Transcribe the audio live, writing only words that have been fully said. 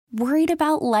Worried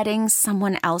about letting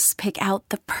someone else pick out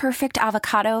the perfect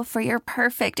avocado for your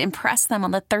perfect impress them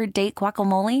on the third date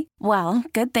guacamole? Well,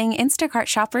 good thing Instacart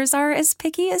shoppers are as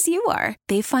picky as you are.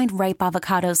 They find ripe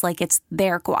avocados like it's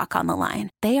their guac on the line.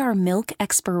 They are milk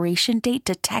expiration date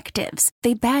detectives.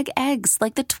 They bag eggs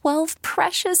like the 12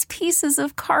 precious pieces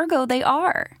of cargo they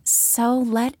are. So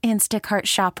let Instacart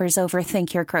shoppers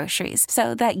overthink your groceries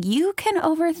so that you can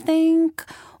overthink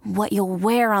what you'll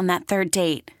wear on that third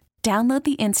date. Download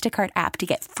the Instacart app to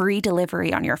get free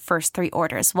delivery on your first 3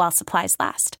 orders while supplies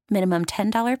last. Minimum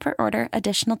 $10 per order.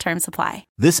 Additional terms apply.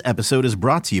 This episode is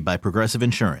brought to you by Progressive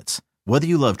Insurance. Whether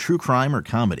you love true crime or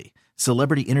comedy,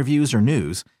 celebrity interviews or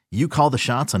news, you call the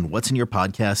shots on what's in your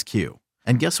podcast queue.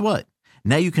 And guess what?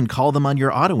 Now you can call them on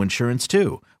your auto insurance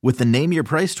too with the Name Your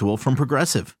Price tool from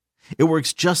Progressive. It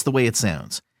works just the way it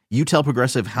sounds. You tell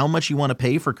Progressive how much you want to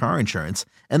pay for car insurance,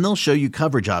 and they'll show you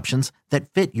coverage options that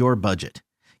fit your budget.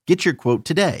 Get your quote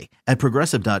today at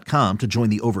Progressive.com to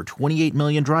join the over 28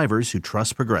 million drivers who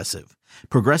trust Progressive.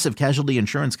 Progressive Casualty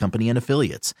Insurance Company and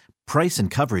Affiliates. Price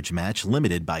and coverage match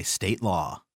limited by state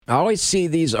law. I always see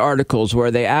these articles where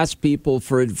they ask people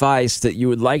for advice that you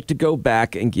would like to go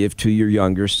back and give to your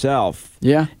younger self.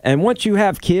 Yeah. And once you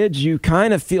have kids, you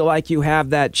kind of feel like you have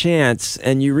that chance,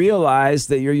 and you realize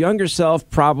that your younger self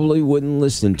probably wouldn't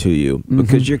listen to you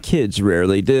because your kids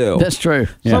rarely do. That's true.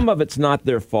 Yeah. Some of it's not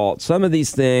their fault. Some of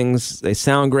these things, they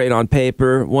sound great on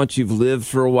paper. Once you've lived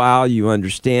for a while, you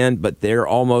understand, but they're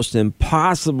almost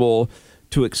impossible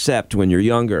to accept when you're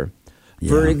younger. Yeah.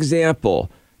 For example,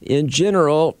 in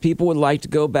general, people would like to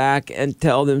go back and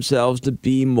tell themselves to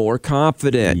be more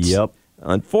confident. Yep.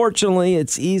 Unfortunately,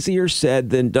 it's easier said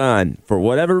than done. For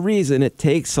whatever reason, it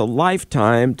takes a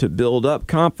lifetime to build up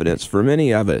confidence for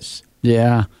many of us.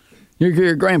 Yeah.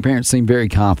 Your grandparents seem very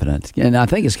confident, and I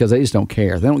think it's because they just don't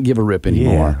care. They don't give a rip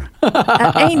anymore.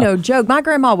 Ain't no joke. My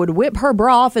grandma would whip her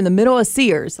bra off in the middle of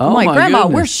Sears. I'm like, my Grandma,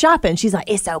 goodness. we're shopping. She's like,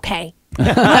 it's okay.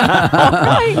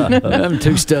 I'm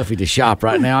too stuffy to shop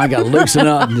right now. I got to loosen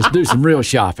up and just do some real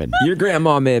shopping. Your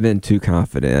grandma may have been too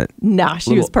confident. Nah,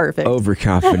 she was perfect.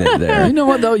 Overconfident there. You know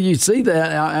what, though? You see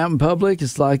that out in public.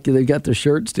 It's like they got their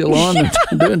shirt still on. They're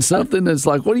doing something. It's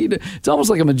like, what do you do? It's almost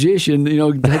like a magician,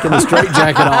 taking the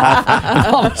straitjacket off. And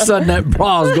all of a sudden, that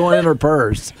bra's going in her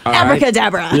purse.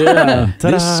 Abracadabra. Yeah.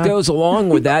 This goes along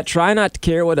with that. Try not to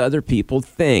care what other people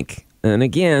think. And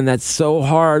again, that's so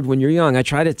hard when you're young. I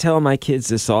try to tell my kids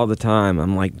this all the time.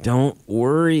 I'm like, don't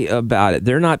worry about it.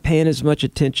 They're not paying as much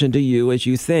attention to you as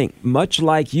you think. Much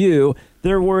like you,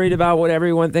 they're worried about what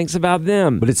everyone thinks about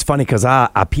them. But it's funny because I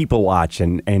people watch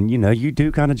and you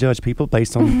do kind of judge people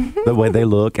based on the way they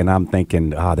look. And I'm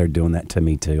thinking, they're doing that to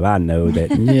me too. I know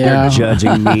that they're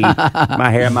judging me.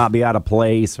 My hair might be out of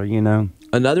place or.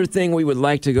 Another thing we would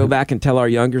like to go back and tell our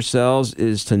younger selves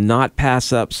is to not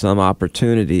pass up some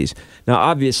opportunities. Now,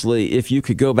 obviously, if you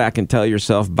could go back and tell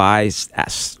yourself buy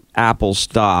Apple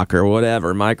stock or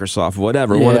whatever, Microsoft,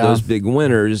 whatever, one of those big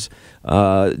winners,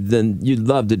 then you'd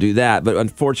love to do that. But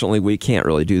unfortunately, we can't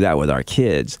really do that with our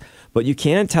kids. But you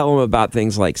can tell them about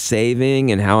things like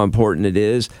saving and how important it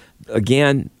is.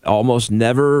 Again, almost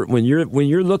never, when you're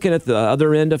looking at the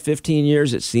other end of 15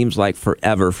 years, it seems like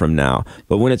forever from now.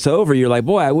 But when it's over, you're like,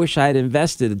 boy, I wish I had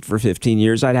invested for 15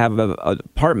 years. I'd have an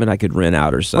apartment I could rent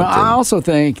out or something. Well, I also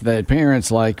think that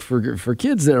parents, like for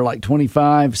kids that are like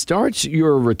 25, start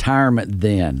your retirement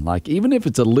then, like even if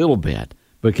it's a little bit.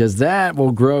 Because that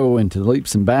will grow into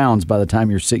leaps and bounds by the time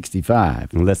you're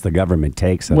 65. Unless the government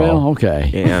takes it all. Well,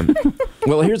 okay. Yeah.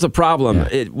 Well, here's the problem. Yeah.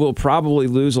 It will probably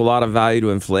lose a lot of value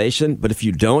to inflation, but if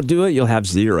you don't do it, you'll have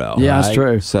zero. Yeah, right? That's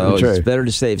true. So it's better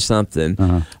to save something.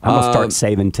 I'm going to start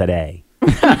saving today.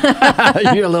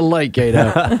 You're a little late,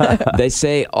 Cato. They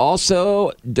say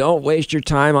also don't waste your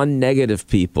time on negative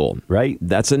people. Right.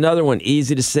 That's another one.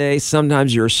 Easy to say.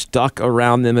 Sometimes you're stuck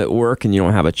around them at work and you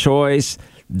don't have a choice.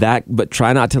 But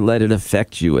try not to let it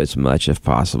affect you as much if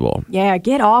possible. Yeah,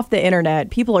 get off the internet.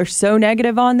 People are so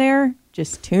negative on there.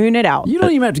 Just tune it out. You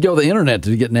don't even have to go to the internet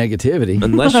to get negativity.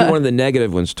 Unless you're one of the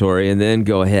negative ones, Tori, and then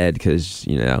go ahead because,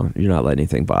 you're not letting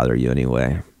anything bother you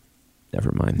anyway.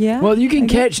 Never mind. Yeah. Well, you can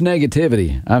catch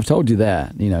negativity. I've told you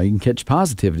that. You can catch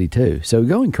positivity too. So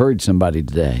go encourage somebody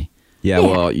today. Yeah,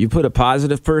 well, you put a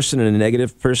positive person and a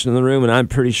negative person in the room, and I'm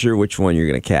pretty sure which one you're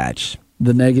going to catch.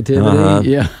 The negativity,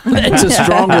 yeah. It's a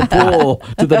stronger pull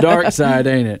to the dark side,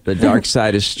 ain't it? The dark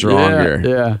side is stronger.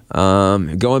 Yeah.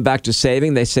 Going back to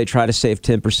saving, they say try to save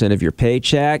 10% of your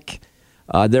paycheck.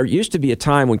 There used to be a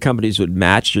time when companies would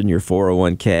match in your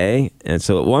 401k. And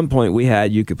so at one point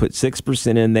you could put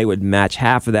 6% in, they would match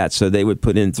half of that. So they would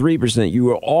put in 3%. You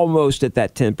were almost at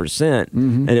that 10%,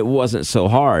 and it wasn't so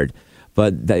hard.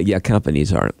 But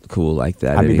companies aren't cool like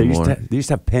that I mean, anymore. they used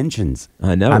to have pensions.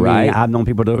 I know, I right? mean, I've known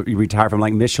people to retire from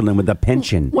like Michelin with a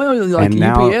pension. Well, like And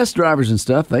UPS drivers and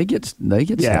stuff, they get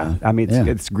Yeah, stuff. I mean,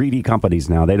 it's greedy companies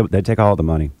now. They take all the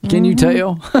money. Can you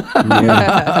tell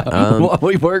what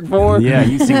we work for? Yeah,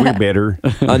 you see, we're bitter.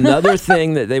 Another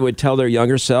thing that they would tell their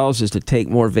younger selves is to take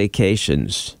more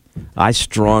vacations. I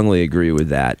strongly agree with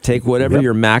that. Take whatever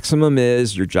your maximum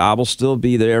is. Your job will still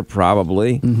be there,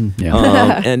 probably.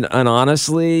 Yeah. And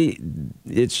honestly,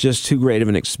 it's just too great of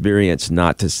an experience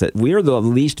not to sit. We are the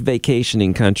least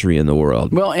vacationing country in the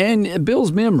world. Well, and it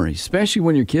builds memories, especially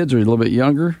when your kids are a little bit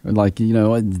younger. Like,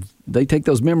 they take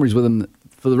those memories with them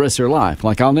for the rest of their life.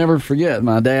 Like, I'll never forget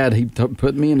my dad. He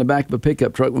put me in the back of a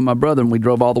pickup truck with my brother, and we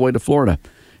drove all the way to Florida.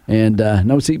 And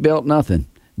no seatbelt, nothing.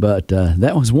 But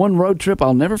that was one road trip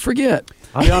I'll never forget.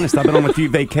 I'll be honest, I've been on a few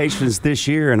vacations this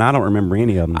year, and I don't remember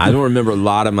any of them. I don't remember a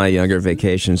lot of my younger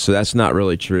vacations, so that's not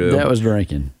really true. That was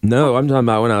drinking. No, I'm talking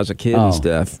about when I was a kid and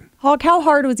stuff. Hawk, how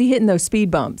hard was he hitting those speed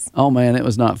bumps? Oh, man, it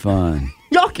was not fun.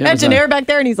 Y'all catching air back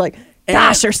there, and he's like,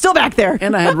 gosh, they're still back there.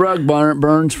 And I had rug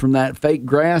burns from that fake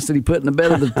grass that he put in the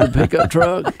bed of the pickup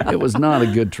truck. It was not a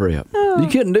good trip. You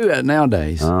couldn't do that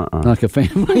nowadays. Like a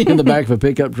family in the back of a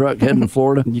pickup truck heading to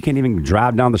Florida. You can't even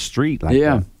drive down the street like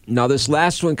that. Now, this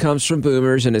last one comes from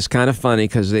boomers, and it's kind of funny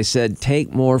because they said,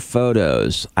 take more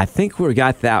photos. I think we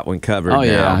got that one covered now.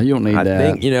 Yeah, you don't need that.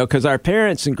 I think, because our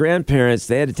parents and grandparents,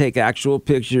 they had to take actual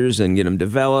pictures and get them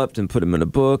developed and put them in a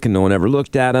book, and no one ever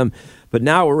looked at them. But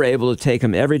now we're able to take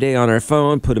them every day on our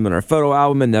phone, put them in our photo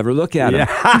album, and never look at them.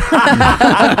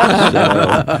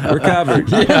 So we're covered.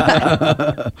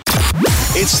 Yeah.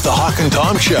 It's the Hawk and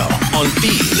Tom Show on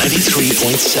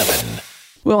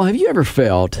B93.7. Well, have you ever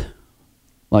felt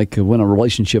like when a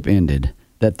relationship ended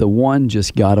that the one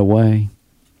just got away?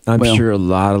 I'm sure a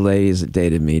lot of ladies that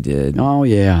dated me did. Oh,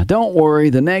 yeah. Don't worry.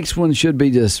 The next one should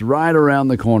be just right around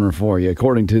the corner for you,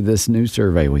 according to this new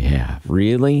survey we have.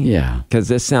 Really? Yeah. Because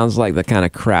this sounds like the kind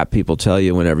of crap people tell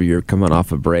you whenever you're coming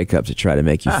off a breakup to try to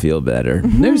make you feel better.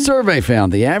 New survey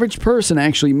found the average person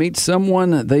actually meets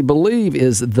someone they believe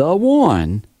is the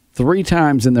one 3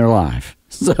 times in their life.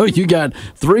 So you got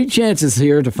 3 chances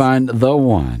here to find the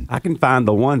one. I can find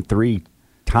the one 3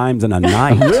 times in a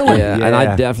night. Really? Yeah, and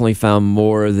I definitely found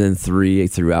more than 3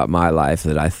 throughout my life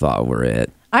that I thought were it.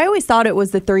 I always thought it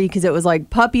was the 3 because it was like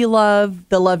puppy love,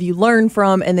 the love you learn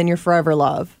from, and then your forever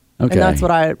love. Okay. And that's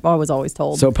what I was always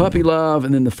told. So puppy love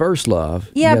and then the first love.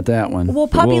 Yeah. You got that one. Well,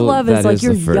 puppy love is that like is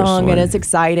you're the first young one. and it's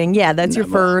exciting. Yeah, that's your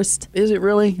first. Is it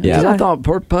really? Yeah. 'Cause I thought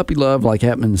puppy love like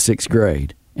happened in 6th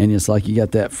grade. And it's like you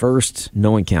got that first.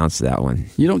 No one counts that one.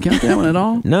 You don't count that one at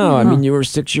all? No, I mean, you were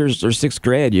 6 years or 6th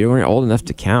grade. You weren't old enough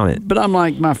to count it. But I'm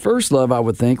like, my first love, I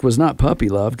would think, was not puppy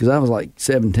love because I was like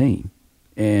 17.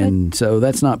 And so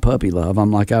that's not puppy love. I'm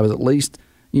like, I was at least,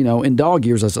 in dog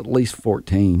years, I was at least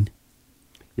 14.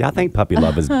 Yeah, I think puppy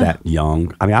love is that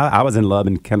young. I mean, I was in love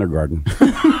in kindergarten.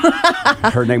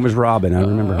 Her name was Robin. I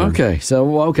remember her. Okay,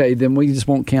 then we just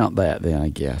won't count that then, I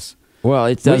guess. Well,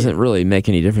 it doesn't really make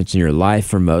any difference in your life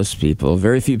for most people.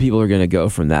 Very few people are going to go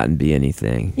from that and be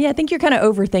anything. Yeah, I think you're kind of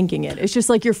overthinking it. It's just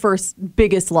like your first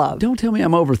biggest love. Don't tell me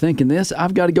I'm overthinking this.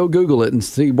 I've got to go Google it and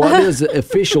see what is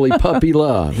officially puppy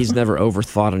love. He's never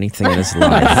overthought anything in his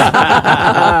life.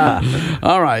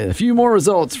 All right, a few more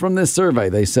results from this survey.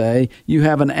 They say you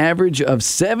have an average of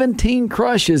 17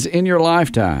 crushes in your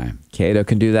lifetime. Cato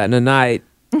can do that in a night.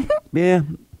 Yeah.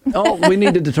 Oh, we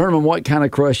need to determine what kind of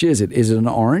crush is it. Is it an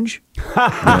orange?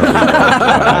 That's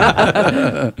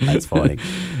funny.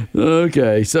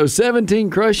 Okay, so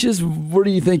 17 crushes. Where do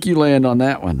you think you land on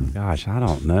that one? Gosh, I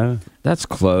don't know. That's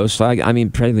close. I mean,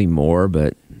 probably more,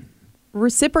 but...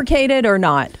 Reciprocated or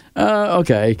not?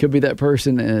 Okay, could be that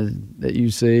person that you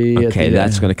see. Okay,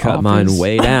 that's going to cut office. mine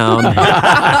way down.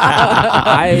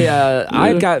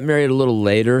 I got married a little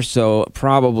later, so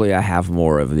probably I have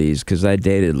more of these because I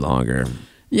dated longer.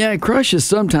 Yeah, crushes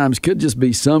sometimes could just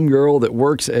be some girl that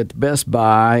works at Best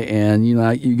Buy, and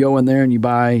you go in there and you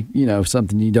buy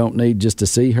something you don't need just to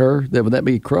see her. Would that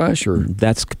be a crush or?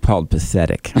 That's called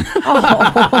pathetic.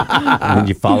 And then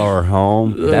you follow her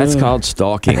home. That's called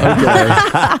stalking. Okay.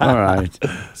 All right.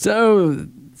 So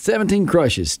 17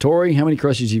 crushes. Tori, how many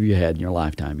crushes have you had in your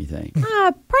lifetime? You think?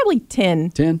 Probably 10.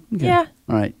 10. Okay. Yeah.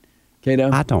 All right.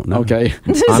 Cato? I don't know. Okay.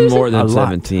 I'm more than A lot.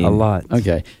 17. A lot.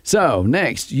 Okay. So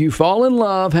next, you fall in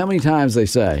love. How many times they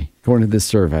say, according to this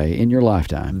survey, in your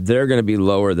lifetime? They're going to be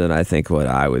lower than I think what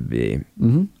I would be.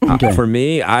 Mm-hmm. Okay. For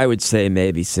me, I would say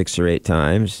maybe 6 or 8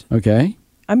 times. Okay.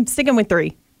 I'm sticking with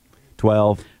 3.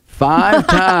 12. 5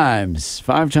 times.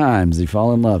 5 times. They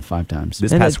fall in love 5 times.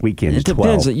 This past weekend, It 12.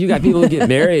 depends. You got people who get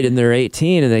married and they're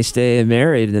 18 and they stay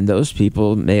married, and those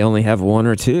people may only have 1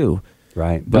 or 2.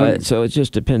 Right. But so it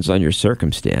just depends on your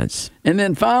circumstance. And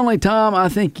then finally, Tom, I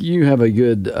think you have a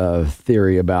good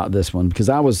theory about this one because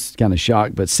I was kind of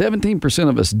shocked, but 17%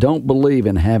 of us don't believe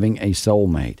in having a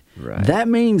soulmate. Right. That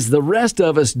means the rest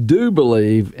of us do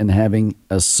believe in having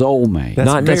a soulmate. That's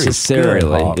Not very necessarily.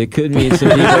 good, Hawk. It could mean some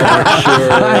people aren't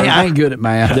sure. I ain't good at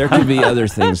math. There could be other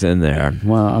things in there.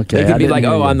 Well, okay. It could I be didn't like,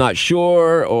 hear oh, you. I'm not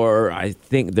sure, or I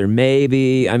think there may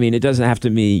be. I mean, it doesn't have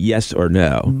to be yes or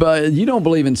no. But you don't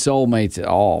believe in soulmates at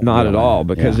all. Not at really. all,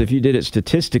 because Yeah. if you did it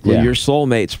statistically, Yeah. your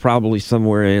soulmate's probably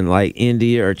somewhere in like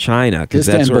India or China, because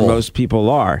that's where Istanbul. most people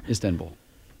are. Istanbul.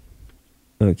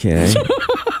 Okay.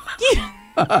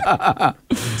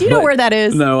 Do you know where that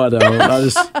is? No, I don't. I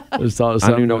just thought it was I don't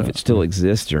something. even know if it still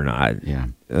exists or not. Yeah.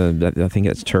 I think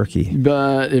it's Turkey.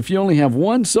 But if you only have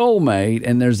one soulmate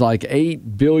and there's like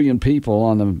 8 billion people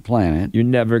on the planet, You're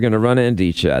never going to run into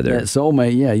each other. that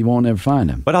soulmate, yeah, you won't ever find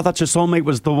him. But I thought your soulmate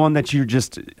was the one that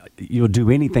you'll do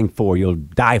anything for, you'll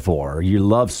die for, or you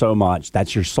love so much.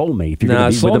 That's your soulmate. If you're No,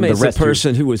 going to be with them the soulmate's a rest of your-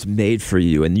 person who was made for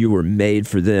you, and you were made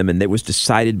for them, and it was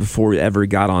decided before you ever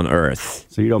got on Earth.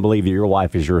 So you don't believe that your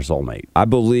wife is your soulmate. I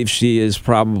believe she is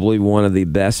probably one of the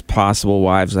best possible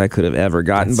wives I could have ever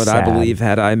gotten, That's but I sad. believe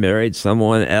had I married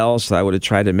someone else, I would have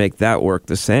tried to make that work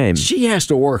the same. She has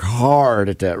to work hard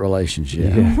at that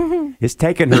relationship. It's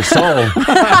taking her soul.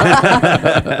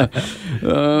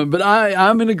 But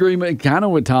I'm in agreement kind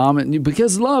of with Tom, and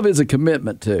because love is a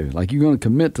commitment too. Like you're going to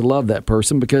commit to love that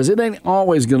person because it ain't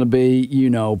always going to be,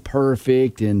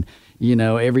 perfect and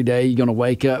every day you're going to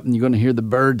wake up and you're going to hear the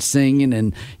birds singing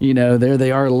and, there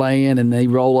they are laying and they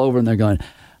roll over and they're going,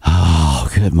 oh,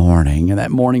 good morning. And that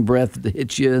morning breath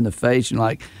hits you in the face. And you're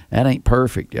like, that ain't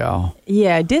perfect, y'all.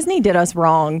 Yeah, Disney did us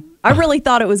wrong. I really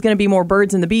thought it was going to be more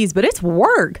birds and the bees, but it's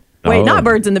work. Wait, Oh. not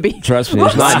birds and the bees. Trust me,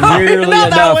 there's not Sorry nearly about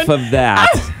that enough one. of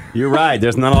that. You're right.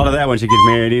 There's not a lot of that when she gets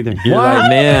married either. You're like,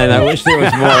 man, I wish there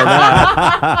was more of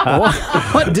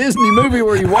that. What Disney movie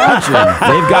were you watching?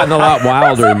 They've gotten a lot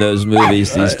wilder in those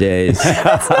movies these days.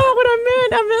 That's not what I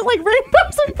meant. I meant like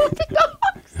rainbows and puppy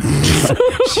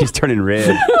dogs. She's turning red.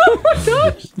 Oh my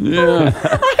gosh. Yeah.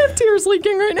 I have tears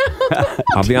leaking right now.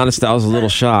 I'll be honest, I was a little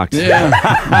shocked. Yeah.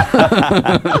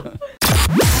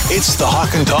 It's the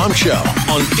Hawk and Tom Show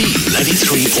on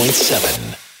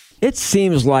B93.7. It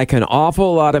seems like an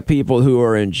awful lot of people who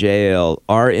are in jail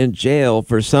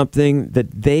for something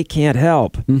that they can't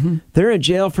help. Mm-hmm. They're in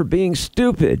jail for being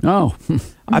stupid. Oh.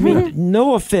 I mean,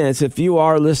 no offense. If you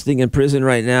are listening in prison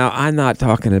right now, I'm not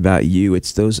talking about you.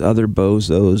 It's those other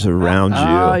bozos around you.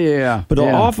 Oh, yeah. But Yeah.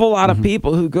 an awful lot of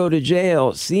people who go to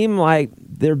jail seem like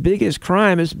their biggest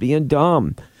crime is being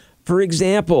dumb. For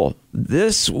example,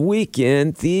 this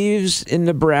weekend, thieves in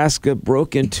Nebraska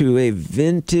broke into a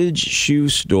vintage shoe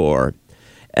store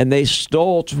and they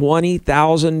stole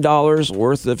 $20,000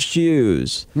 worth of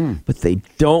shoes. But they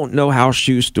don't know how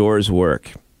shoe stores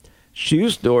work.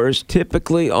 Shoe stores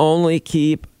typically only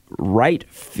keep right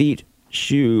feet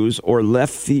shoes or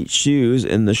left feet shoes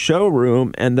in the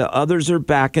showroom, and the others are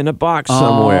back in a box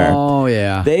somewhere. Oh,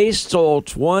 yeah. They stole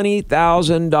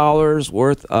 $20,000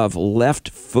 worth of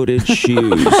left-footed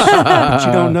shoes. But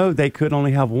you don't know. They could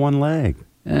only have one leg.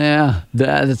 Yeah,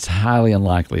 that's highly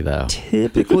unlikely, though.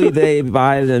 Typically, they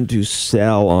buy them to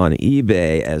sell on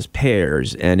eBay as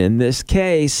pairs, and in this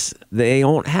case, they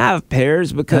don't have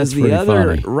pairs because That's the pretty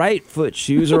other funny. right foot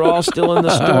shoes are all still in the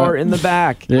store in the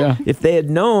back. Yeah. If they had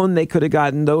known, they could have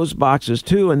gotten those boxes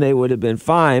too, and they would have been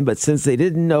fine. But since they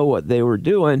didn't know what they were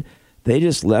doing, they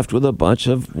just left with a bunch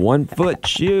of one-foot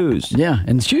shoes. Yeah,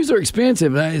 and shoes are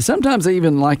expensive. Sometimes they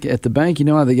even, like at the bank,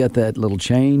 how they got that little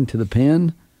chain to the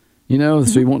pin? So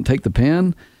you won't take the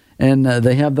pin. And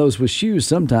they have those with shoes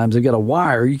sometimes. They've got a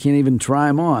wire. You can't even try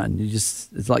them on. It's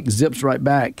like zips right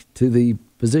back to the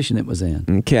position it was in.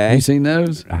 Okay. You seen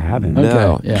those? I haven't. Okay,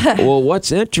 No. yeah. Well,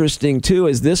 what's interesting, too,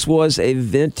 is this was a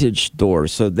vintage store.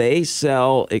 So they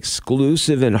sell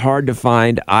exclusive and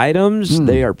hard-to-find items.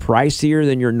 They are pricier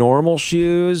than your normal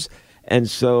shoes. And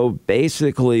so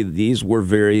basically, these were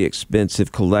very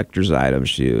expensive collector's item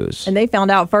shoes. And they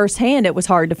found out firsthand it was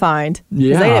hard to find. 'Cause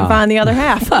Yeah. they didn't find the other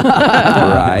half.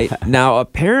 Right. Now,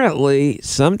 apparently,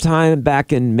 sometime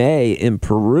back in May in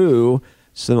Peru,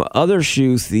 some other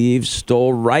shoe thieves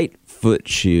stole right foot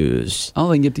shoes. Oh,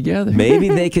 they can get together. Maybe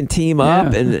they can team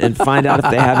up Yeah. and find out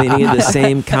if they have any of the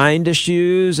same kind of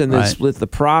shoes and then Right. split the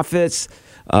profits.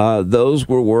 Those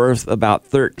were worth about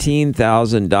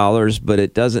 $13,000, but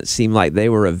it doesn't seem like they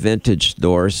were a vintage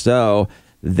store. So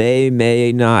they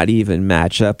may not even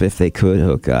match up if they could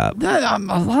hook up. A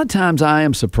lot of times I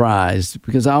am surprised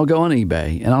because I'll go on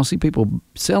eBay and I'll see people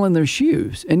selling their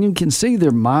shoes, and you can see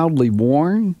they're mildly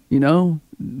worn, and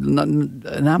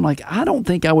I'm like, I don't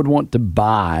think I would want to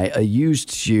buy a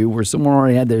used shoe where someone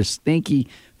already had their stinky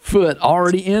foot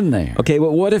already in there. Okay,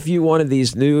 well, what if you wanted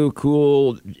these new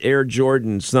cool Air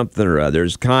Jordan something or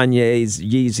others, Kanye's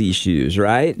Yeezy shoes,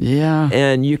 right? Yeah.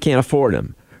 And you can't afford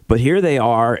them. But here they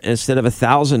are. Instead of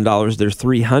 $1,000, they're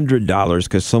 $300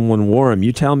 because someone wore them.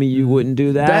 You tell me you wouldn't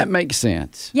do that? That makes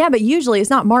sense. Yeah, but usually it's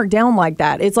not marked down like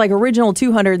that. It's like original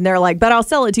 200, and they're like, but I'll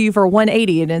sell it to you for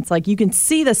 180, and it's like you can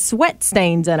see the sweat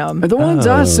stains in them. The ones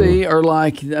I see are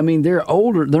like, they're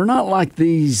older. They're not like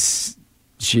these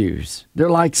shoes. They're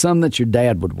like some that your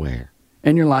dad would wear.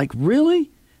 And you're like, really?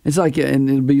 It's like, and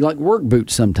it'd be like work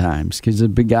boots sometimes because the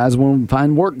big guys want to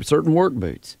find certain work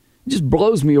boots. It just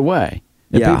blows me away.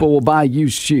 And people will buy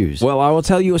used shoes. Well, I will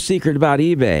tell you a secret about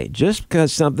eBay. Just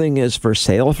because something is for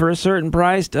sale for a certain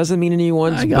price doesn't mean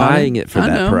anyone's buying it for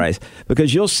that price.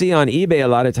 Because you'll see on eBay a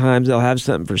lot of times they'll have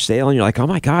something for sale and you're like, oh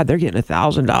my God, they're getting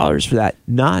 $1,000 for that.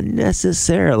 Not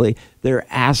necessarily. They're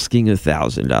asking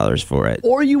 $1,000 for it.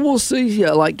 Or you will see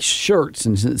like shirts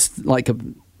and it's like a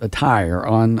tire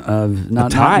on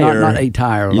not a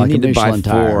tire, you like need a Michelin to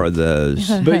buy 4 tire. of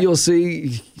those. But you'll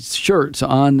see shirts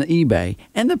on eBay,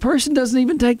 and the person doesn't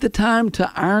even take the time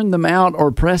to iron them out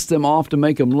or press them off to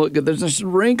make them look good. There's this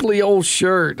wrinkly old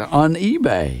shirt on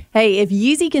eBay. Hey, if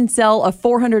Yeezy can sell a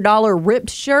 $400 ripped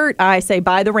shirt, I say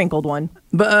buy the wrinkled one.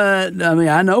 But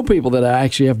I know people that I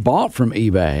actually have bought from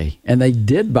eBay, and they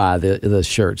did buy the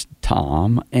shirts,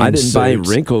 Tom. And I didn't buy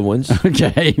wrinkled ones.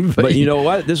 Okay, but you know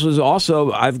what? This was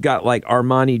also, I've got like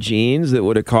Armani jeans that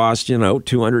would have cost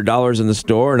 $200 in the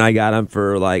store, and I got them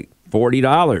for like $40.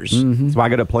 Mm-hmm. So I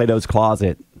go to Plato's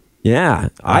Closet. Yeah,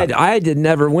 I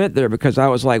never went there because I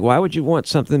was like, why would you want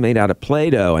something made out of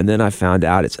Play-Doh? And then I found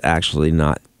out it's actually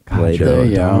not Play-Doh. There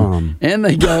you go. And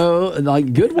they go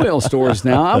like Goodwill stores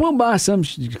now. I will buy some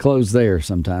clothes there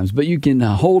sometimes, but you can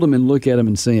hold them and look at them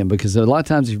and see them because a lot of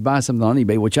times if you buy something on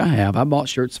eBay, which I bought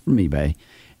shirts from eBay,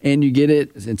 and you get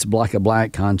it's like a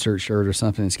black concert shirt or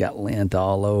something. It's got lint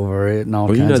all over it and all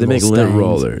kinds of they make stains. lint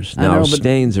rollers. Now,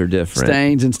 stains are different.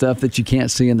 Stains and stuff that you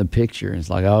can't see in the picture. It's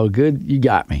like, oh, good, you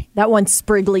got me. That one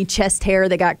spriggly chest hair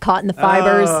that got caught in the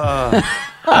fibers. All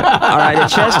right, a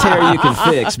chest hair you can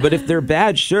fix, but if they're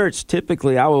bad shirts,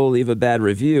 typically I will leave a bad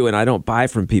review, and I don't buy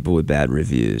from people with bad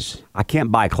reviews. I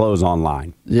can't buy clothes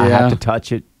online. Yeah. I have to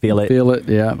touch it, feel it. Feel it,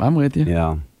 yeah, I'm with you.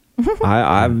 Yeah.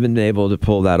 I've been able to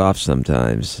pull that off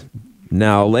sometimes.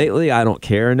 Now, lately, I don't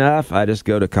care enough. I just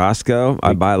go to Costco.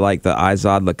 I buy like the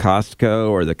Izod Lacoste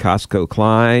or the Costco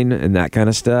Klein and that kind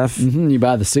of stuff. Mm-hmm. You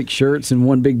buy the 6 shirts in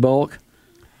one big bulk?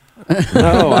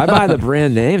 No, I buy the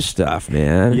brand name stuff,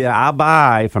 man. Yeah, I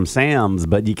buy from Sam's,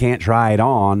 but you can't try it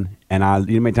on. And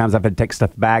you know how many times I've had to take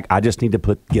stuff back? I just need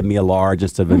to give me a large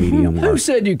instead of a medium. Who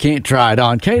said you can't try it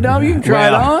on? K-Dog, you can try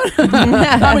it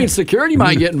on. Security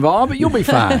might get involved, but you'll be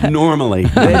fine. Normally.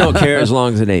 They don't care as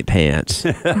long as it ain't pants.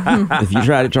 If you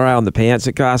try to try on the pants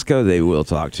at Costco, they will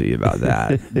talk to you about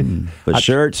that. But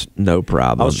shirts, no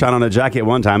problem. I was trying on a jacket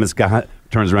one time. This guy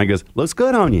turns around and goes, looks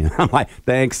good on you. I'm like,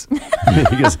 thanks.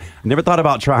 He goes, never thought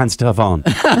about trying stuff on.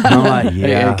 I'm like,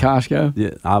 yeah. At Costco?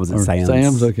 Yeah, I was at Sam's.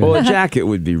 Sam's, okay. Well, a jacket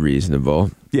would be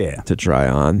reasonable to try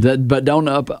on. But don't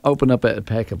open up a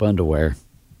pack of underwear.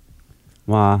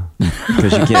 Why?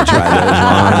 Because you can't try those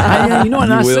on. Yeah, you know what?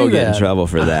 You I will see get that. in trouble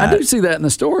for that. I do see that in the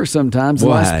store sometimes.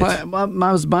 What? I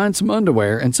was buying some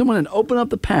underwear, and someone had opened up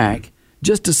the pack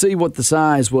just to see what the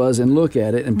size was and look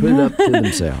at it and put it up to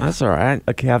themselves. That's all right.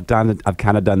 Okay, I've kind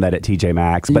of done that at TJ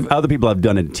Maxx, but other people have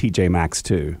done it at TJ Maxx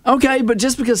too. Okay, but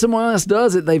just because someone else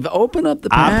does it, they've opened up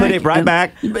the pack. I put it right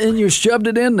back. And you shoved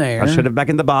it in there. I should have back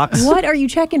in the box. What are you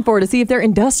checking for to see if they're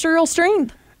industrial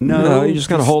strength? No, you just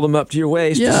kind of hold them up to your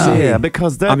waist to Yeah. see. Yeah,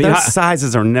 because their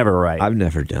sizes are never right. I've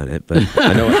never done it, but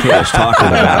I know what Kayla's talking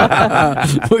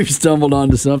about. We've stumbled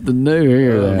onto something new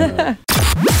here.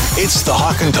 It's the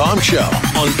Hawk and Tom Show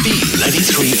on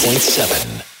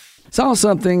B93.7. Saw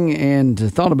something and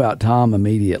thought about Tom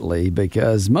immediately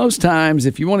because most times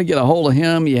if you want to get a hold of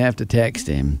him, you have to text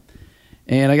him.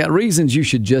 And I got reasons you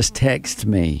should just text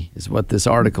me, is what this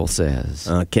article says.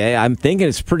 Okay, I'm thinking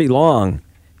it's pretty long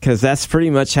because that's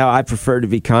pretty much how I prefer to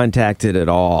be contacted at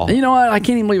all. And you know what? I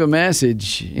can't even leave a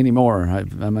message anymore.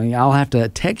 I'll have to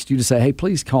text you to say, hey,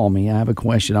 please call me. I have a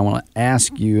question I want to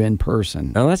ask you in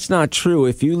person. Now, that's not true.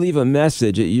 If you leave a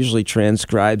message, it usually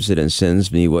transcribes it and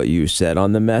sends me what you said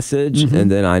on the message,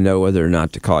 and then I know whether or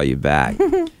not to call you back.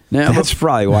 Now, That's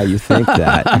probably why you think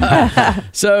that.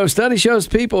 so study shows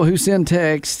people who send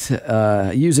text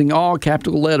using all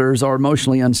capital letters are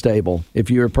emotionally unstable. If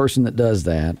you're a person that does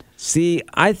that. See,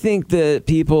 I think that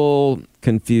people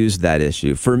confuse that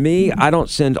issue. For me, I don't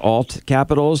send all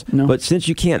capitals, No. but since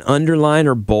you can't underline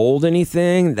or bold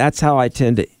anything, that's how I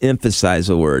tend to emphasize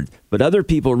a word. But other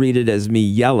people read it as me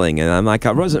yelling, and I'm like,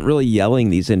 I wasn't really yelling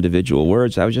these individual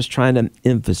words. I was just trying to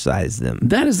emphasize them.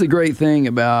 That is the great thing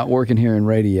about working here in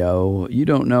radio. You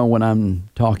don't know when I'm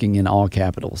talking in all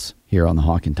capitals here on the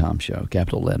Hawk and Tom Show,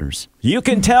 capital letters. You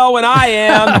can tell when I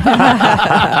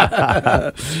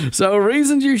am. So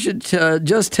reasons you should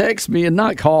just text me and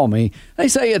not call me. They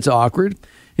say it's awkward.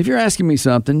 If you're asking me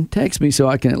something, text me so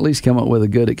I can at least come up with a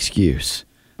good excuse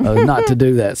not to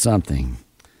do that something.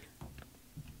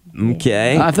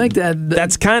 Okay. I think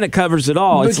That's kind of covers it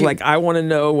all. It's Look, like I want to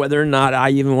know whether or not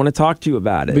I even want to talk to you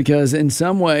about it. because in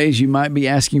some ways you might be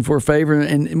asking for a favor,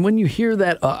 and when you hear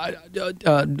that,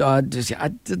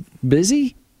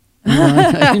 busy,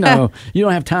 you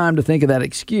don't have time to think of that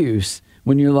excuse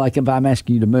when you're like, if I'm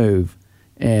asking you to move,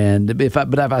 and if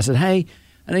I said, hey,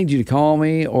 I need you to call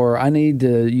me, or I need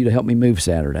you to help me move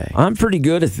Saturday. I'm pretty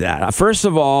good at that. First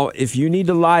of all, if you need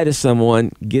to lie to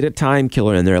someone, get a time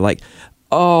killer in there. Like,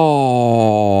 oh,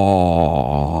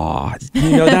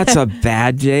 that's a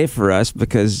bad day for us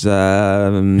because How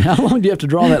long do you have to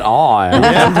draw that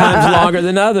sometimes longer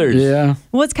than others. Yeah.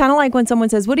 Well, it's kind of like when someone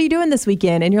says, "What are you doing this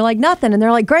weekend?" And you're like, "Nothing." And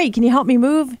they're like, "Great, can you help me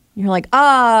move?" And you're like,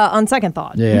 on second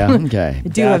thought. Yeah. Okay. I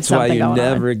do have That's why something you going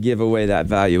never on. give away that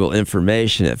valuable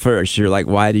information at first. You're like,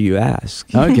 why do you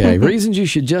ask? Okay. Reasons you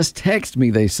should just text me,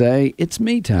 they say. It's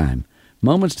me time.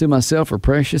 Moments to myself are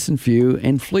precious and few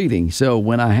and fleeting. So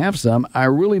when I have some, I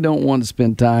really don't want to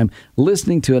spend time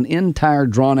listening to an entire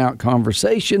drawn-out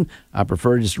conversation. I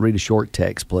prefer just to read a short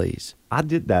text, please. I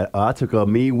did that. I took a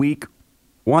me week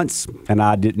once, and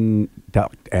I didn't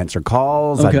answer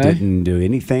calls. Okay. I didn't do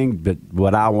anything but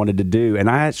what I wanted to do. And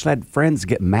I actually had friends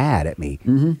get mad at me.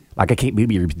 Mm-hmm. Like, I can't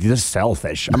believe you're this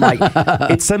selfish. I'm like,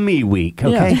 it's a me week,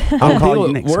 okay? Yeah. I'll call People you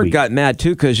at next work week. got mad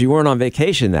too because you weren't on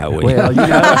vacation that week. Well,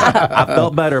 I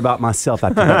felt better about myself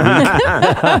after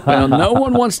that week. Well, no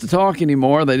one wants to talk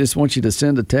anymore. They just want you to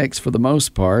send a text for the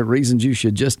most part. Reasons you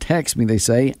should just text me, they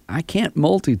say. I can't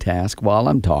multitask while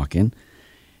I'm talking.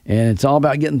 And it's all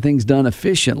about getting things done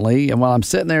efficiently. And while I'm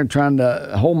sitting there trying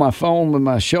to hold my phone with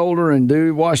my shoulder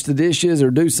and wash the dishes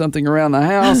or do something around the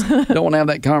house, don't want to have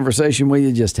that conversation with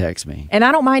you, just text me. And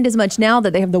I don't mind as much now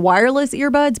that they have the wireless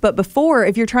earbuds, but before,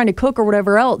 if you're trying to cook or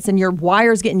whatever else and your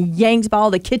wire's getting yanked by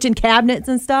all the kitchen cabinets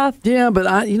and stuff. Yeah,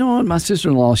 but you know what? My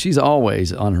sister-in-law, she's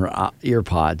always on her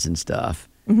earpods and stuff.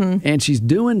 Mm-hmm. And she's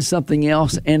doing something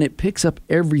else, and it picks up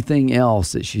everything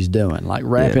else that she's doing, like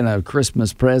wrapping a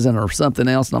Christmas present or something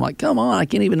else. And I'm like, come on, I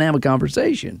can't even have a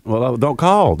conversation. Well, don't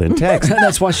call, then text.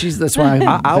 That's why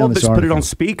I will just put it on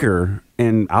speaker,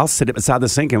 and I'll sit it beside the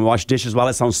sink and wash dishes while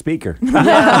it's on speaker.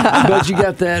 But you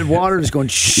got that water just going,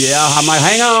 shh. Yeah, I'm like,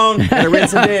 hang on, gotta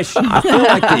rinse the dish. I feel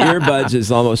like the earbuds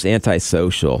is almost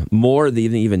antisocial, more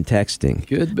than even texting.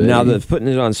 Could be. Now, putting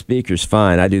it on speaker's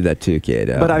fine. I do that too,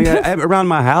 Kato. But I mean, around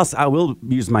my house, I will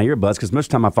use my earbuds because most of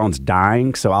the time my phone's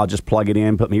dying, so I'll just plug it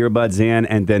in, put my earbuds in,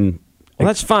 and then. Well,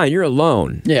 that's fine. You're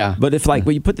alone. Yeah. But if when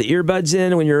you put the earbuds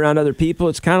in when you're around other people,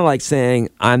 it's kind of like saying,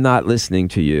 I'm not listening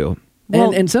to you.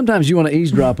 And sometimes you want to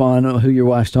eavesdrop on who your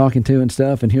wife's talking to and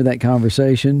stuff and hear that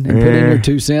conversation and put in your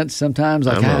 2 cents sometimes.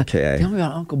 Like, I'm okay. Tell me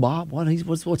about Uncle Bob.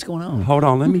 What's going on? Hold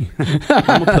on, let me. I'm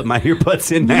going to put my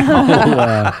earbuds in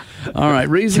now. All right,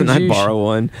 reasons Can I borrow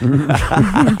one?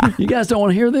 You guys don't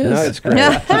want to hear this? No, it's great.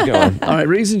 Keep going. All right,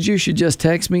 reasons you should just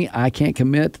text me. I can't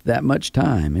commit that much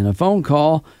time. In a phone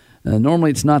call, normally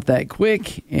it's not that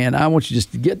quick, and I want you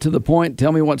just to get to the point,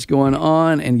 tell me what's going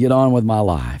on, and get on with my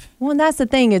life. Well, and that's the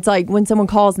thing. It's like when someone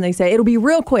calls and they say, it'll be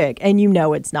real quick, and you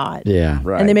know it's not. Yeah.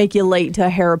 Right. And they make you late to a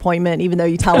hair appointment, even though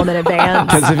you tell them in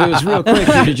advance. Because if it was real quick, you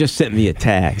could have just sent me a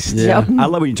text. Yeah. I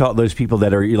love when you talk to those people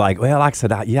that are you're like, well, like I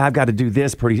said, I've got to do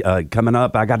this coming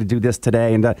up. I got to do this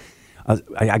today, and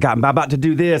I'm about to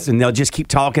do this, and they'll just keep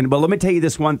talking. But let me tell you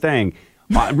this one thing.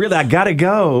 Really, I got to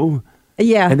go.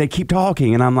 Yeah. And they keep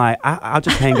talking, and I'm like, I'll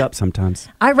just hang up sometimes.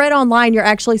 I read online you're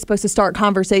actually supposed to start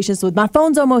conversations with, my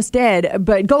phone's almost dead,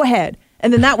 but go ahead.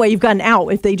 And then that way you've got an out.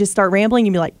 If they just start rambling,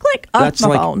 you'd be like, click, That's my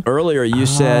like phone. earlier you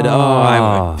said,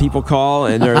 people call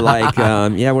and they're like,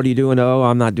 yeah, what are you doing? Oh,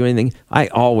 I'm not doing anything. I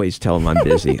always tell them I'm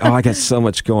busy. I got so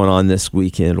much going on this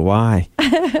weekend. Why?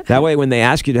 That way when they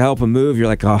ask you to help them move, you're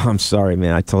like, oh, I'm sorry,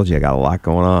 man. I told you I got a lot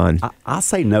going on. I'll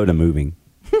say no to moving.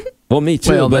 Well, me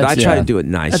too, Well, but I that's- try yeah. to do it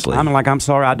nicely. I'm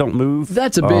sorry, I don't move.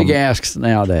 That's a big ask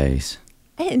nowadays.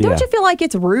 And don't you feel like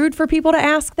it's rude for people to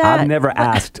ask that? I've never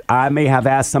asked. I may have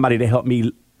asked somebody to help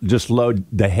me just load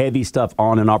the heavy stuff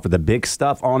on and off or the big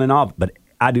stuff on and off, but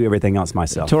I do everything else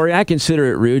myself. Tori, I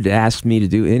consider it rude to ask me to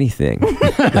do anything.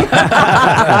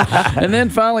 And then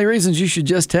finally, reasons you should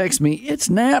just text me, it's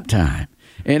nap time.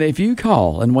 And if you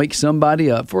call and wake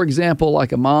somebody up, for example,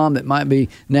 like a mom that might be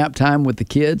nap time with the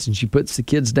kids and she puts the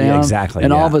kids down. Yeah, exactly.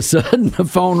 And all of a sudden the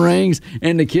phone rings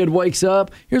and the kid wakes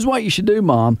up. Here's what you should do,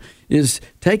 Mom, is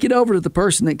take it over to the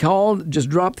person that called, just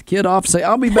drop the kid off and say,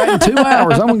 I'll be back in 2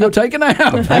 hours. I'm going to go take a nap.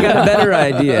 I got a better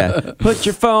idea. Put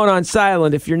your phone on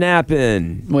silent if you're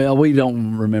napping. Well, we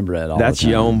don't remember that all That's the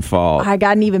time. your own fault. I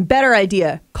got an even better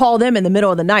idea. Call them in the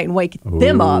middle of the night and wake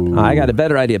them up. I got a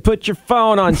better idea. Put your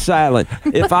phone on silent.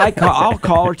 If I call, I'll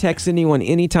call or text anyone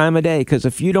any time of day, because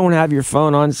if you don't have your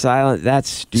phone on silent, that's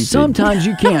stupid. Sometimes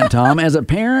you can't, Tom. As a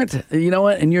parent, you know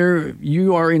what, and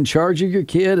you are in charge of your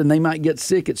kid and they might get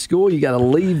sick at school, you got to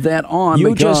leave that on.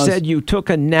 You just said you took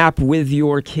a nap with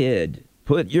your kid.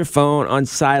 Put your phone on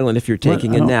silent if you're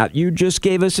taking a nap. You just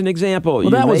gave us an example. Well,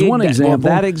 that was one example. Well,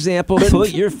 that example,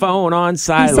 put your phone on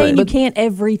silent. He's saying you can't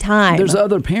every time. There's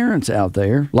other parents out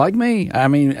there like me. I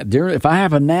mean, if I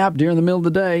have a nap during the middle of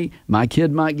the day, my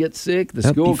kid might get sick. The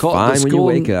That'd be fine when you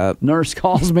wake up. Nurse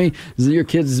calls me, says, your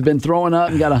kid has been throwing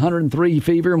up and got 103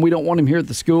 fever, and we don't want him here at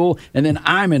the school. And then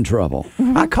I'm in trouble.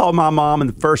 I called my mom in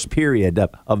the first period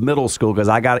of middle school because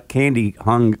I got candy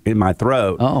hung in my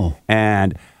throat. Oh.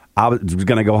 And I was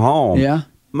going to go home. Yeah.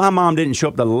 My mom didn't show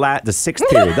up the sixth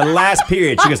period, the last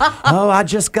period. She goes, oh, I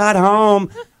just got home.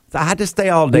 I had to stay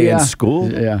all day in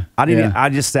school. Yeah. I didn't. I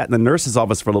just sat in the nurse's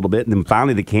office for a little bit, and then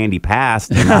finally the candy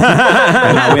passed, and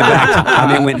I went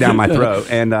back. It went down my throat,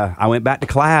 and I went back to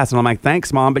class, and I'm like,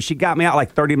 "Thanks, Mom," but she got me out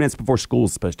like 30 minutes before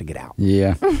school's supposed to get out.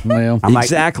 Yeah. Well, I'm like,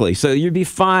 exactly. So you'd be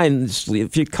fine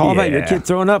if you call about your kid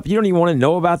throwing up. You don't even want to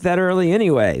know about that early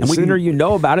anyway. The sooner you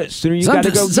know about it, the sooner you got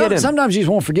to go get him. Sometimes you just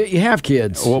won't forget you have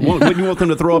kids. Well, wouldn't you want them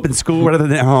to throw up in school rather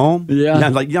than at home? Yeah. And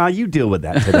I'm like, yeah, you deal with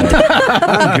that today.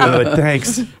 I'm good,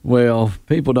 thanks. Well,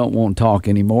 people don't want to talk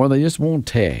anymore. They just want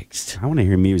text. I want to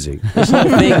hear music. This whole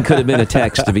thing could have been a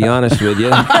text, to be honest with you.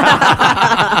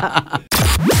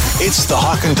 It's the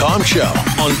Hawk and Tom Show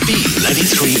on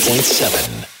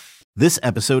B93.7. This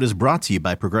episode is brought to you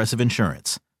by Progressive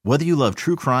Insurance. Whether you love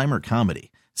true crime or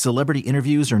comedy, celebrity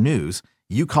interviews or news,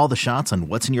 you call the shots on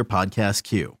what's in your podcast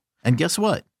queue. And guess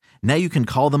what? Now you can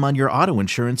call them on your auto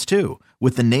insurance too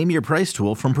with the Name Your Price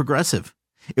tool from Progressive.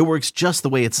 It works just the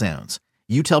way it sounds.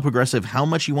 You tell Progressive how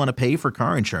much you want to pay for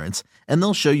car insurance, and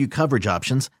they'll show you coverage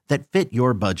options that fit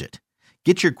your budget.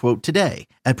 Get your quote today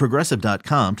at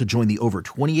Progressive.com to join the over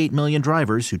 28 million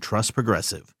drivers who trust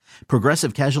Progressive.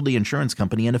 Progressive Casualty Insurance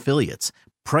Company and Affiliates.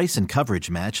 Price and coverage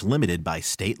match limited by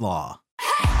state law.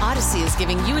 Odyssey is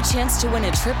giving you a chance to win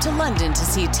a trip to London to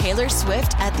see Taylor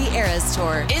Swift at the Eras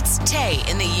Tour. It's Tay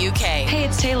in the UK. Hey,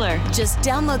 it's Taylor. Just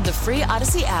download the free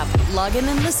Odyssey app, log in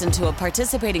and listen to a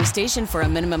participating station for a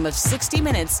minimum of 60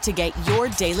 minutes to get your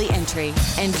daily entry.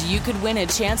 And you could win a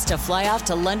chance to fly off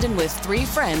to London with 3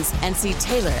 friends and see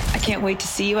Taylor. I can't wait to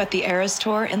see you at the Eras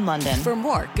Tour in London. For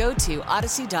more, go to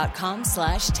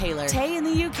odyssey.com/Taylor. Tay in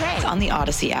the UK. It's on the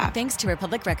Odyssey app. Thanks to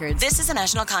Republic Records. This is a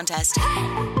national contest.